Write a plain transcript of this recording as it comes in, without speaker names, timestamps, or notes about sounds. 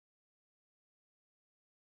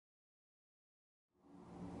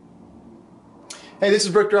Hey, this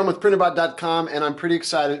is Brook Drumm with Printrbot.com, and I'm pretty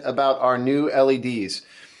excited about our new LEDs.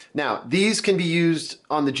 Now, these can be used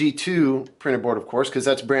on the G2 printer board, of course, because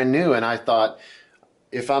that's brand new, and I thought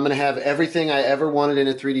if I'm going to have everything I ever wanted in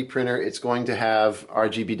a 3D printer, it's going to have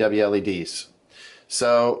RGBW LEDs.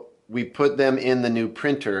 So we put them in the new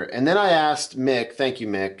printer, and then I asked Mick, thank you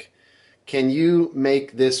Mick, can you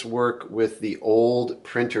make this work with the old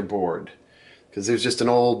printer board? Because there's just an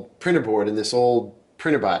old printer board in this old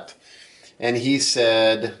Printrbot. And he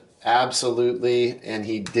said, absolutely, and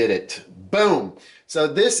he did it. Boom! So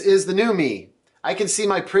this is the new me. I can see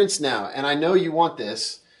my prints now, and I know you want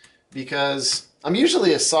this because I'm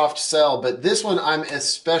usually a soft sell, but this one I'm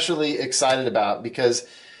especially excited about because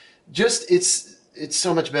just it's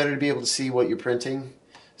so much better to be able to see what you're printing.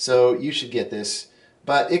 So you should get this.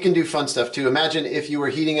 But it can do fun stuff too. Imagine if you were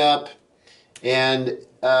heating up and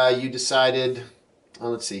you decided, oh,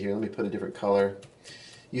 let's see here, let me put a different color.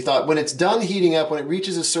 You thought when it's done heating up, when it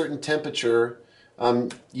reaches a certain temperature,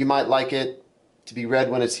 you might like it to be red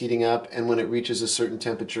when it's heating up, and when it reaches a certain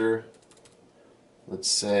temperature, let's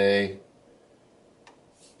say,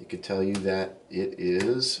 it could tell you that it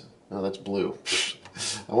is, oh, that's blue.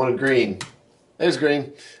 I wanted green. There's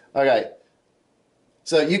green. Okay.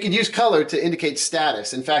 So you could use color to indicate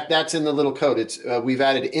status. In fact, that's in the little code. It's we've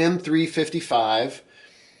added M355,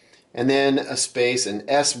 and then a space, and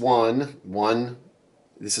S1, 1.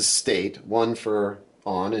 This is state, 1 for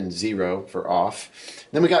on and 0 for off.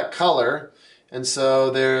 Then we got color, and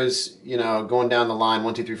so there's, you know, going down the line,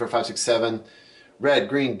 1, 2, 3, 4, 5, 6, 7, red,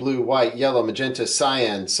 green, blue, white, yellow, magenta,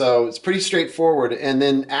 cyan. So it's pretty straightforward. And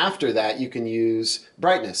then after that, you can use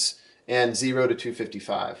brightness and 0 to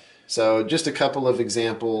 255. So just a couple of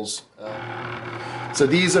examples. So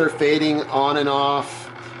these are fading on and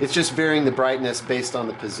off. It's just varying the brightness based on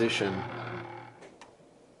the position.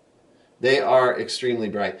 They are extremely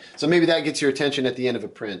bright. So maybe that gets your attention at the end of a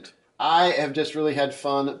print. I have just really had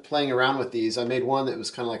fun playing around with these. I made one that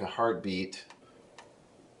was kind of like a heartbeat.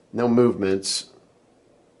 No movements,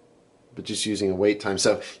 but just using a wait time.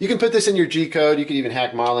 So you can put this in your G-code. You can even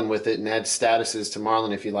hack Marlin with it and add statuses to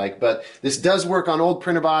Marlin if you like. But this does work on old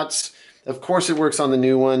Printbots. Of course it works on the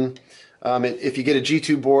new one. If you get a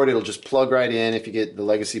G2 board, it'll just plug right in. If you get the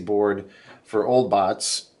legacy board for old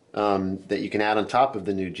bots, that you can add on top of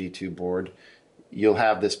the new G2 board, you'll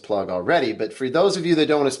have this plug already. But for those of you that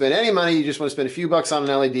don't want to spend any money, you just want to spend a few bucks on an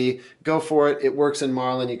LED, go for it. It works in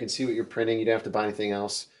Marlin. You can see what you're printing. You don't have to buy anything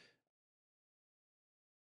else.